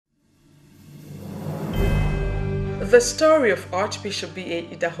The story of Archbishop B.A.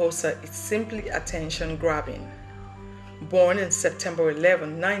 Idahosa is simply attention-grabbing. Born on September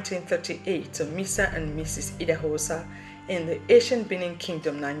 11, 1938 to Mr. and Mrs. Idahosa in the ancient Benin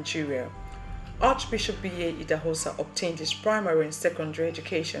Kingdom, Nigeria, Archbishop B.A. Idahosa obtained his primary and secondary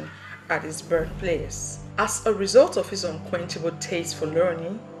education at his birthplace. As a result of his unquenchable taste for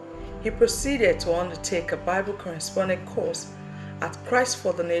learning, he proceeded to undertake a Bible correspondence course at Christ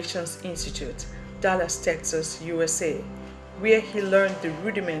for the Nations Institute, Dallas, Texas, USA, where he learned the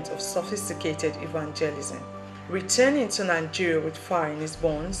rudiments of sophisticated evangelism. Returning to Nigeria with fire in his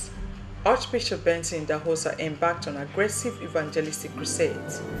bones, Archbishop Benson Idahosa embarked on aggressive evangelistic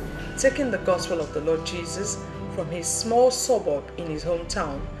crusades, taking the gospel of the Lord Jesus from his small suburb in his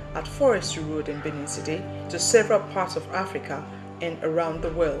hometown at Forestry Road in Benin City to several parts of Africa and around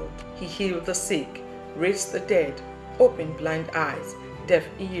the world. He healed the sick, raised the dead, opened blind eyes, deaf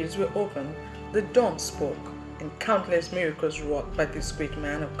ears were opened, the dumb spoke, and countless miracles wrought by this great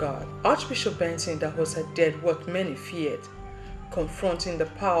man of God. Archbishop Benson Idahosa did what many feared, confronting the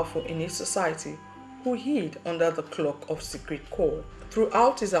powerful in his society who hid under the cloak of secret code.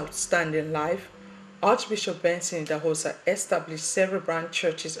 Throughout his outstanding life, Archbishop Benson Idahosa established several branch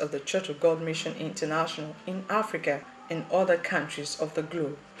churches of the Church of God Mission International in Africa and other countries of the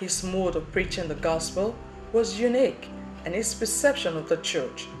globe. His mode of preaching the gospel was unique, and his perception of the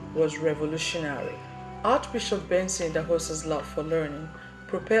church was revolutionary. Archbishop Benson Idahosa's love for learning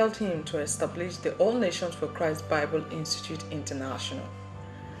propelled him to establish the All Nations for Christ Bible Institute International,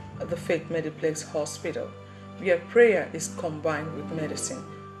 the Faith Mediplex Hospital, where prayer is combined with medicine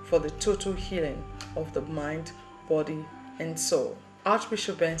for the total healing of the mind, body, and soul.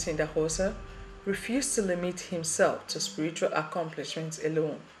 Archbishop Benson Idahosa refused to limit himself to spiritual accomplishments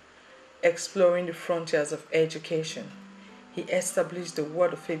alone. Exploring the frontiers of education, he established the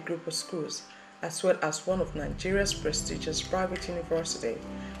Word of Faith group of schools, as well as one of Nigeria's prestigious private university,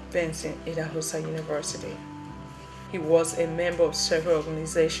 Benson Idahosa University. He was a member of several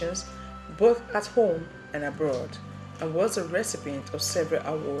organizations, both at home and abroad, and was a recipient of several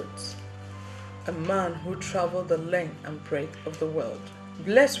awards. A man who traveled the length and breadth of the world.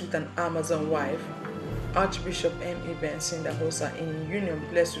 Blessed with an Amazon wife, Archbishop M.E. Benson Idahosa, in union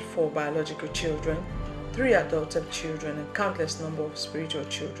blessed with 4 biological children, 3 adopted children, and countless number of spiritual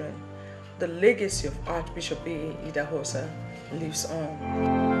children, the legacy of Archbishop B.A. Idahosa lives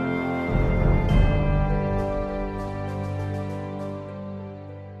on.